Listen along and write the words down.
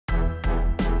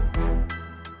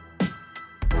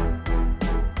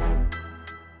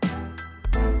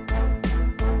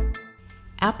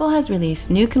Apple has released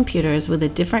new computers with a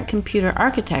different computer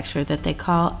architecture that they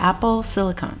call Apple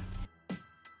Silicon.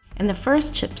 And the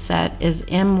first chipset is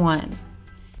M1.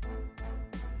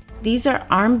 These are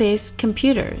ARM-based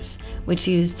computers, which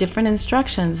use different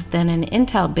instructions than an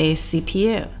Intel-based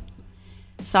CPU.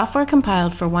 Software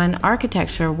compiled for one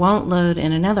architecture won't load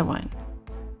in another one.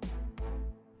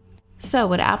 So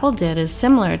what Apple did is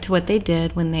similar to what they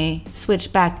did when they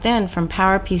switched back then from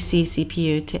PowerPC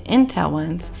CPU to Intel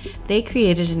ones. They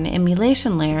created an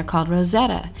emulation layer called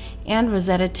Rosetta and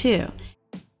Rosetta 2,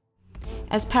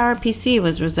 as PowerPC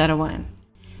was Rosetta 1.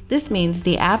 This means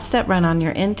the apps that run on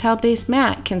your Intel-based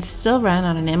Mac can still run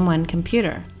on an M1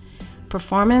 computer.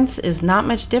 Performance is not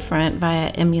much different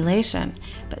via emulation,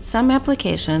 but some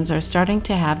applications are starting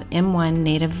to have M1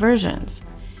 native versions.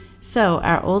 So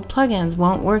our old plugins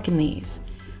won't work in these.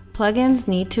 Plugins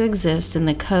need to exist in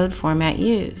the code format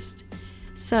used.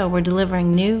 So we're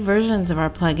delivering new versions of our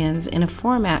plugins in a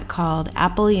format called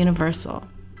Apple Universal.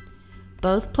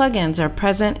 Both plugins are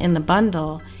present in the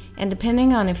bundle, and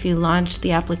depending on if you launch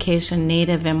the application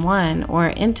native M1 or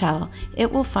Intel,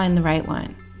 it will find the right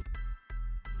one.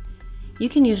 You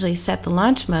can usually set the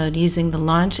launch mode using the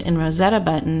Launch in Rosetta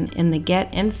button in the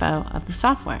Get Info of the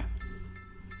software.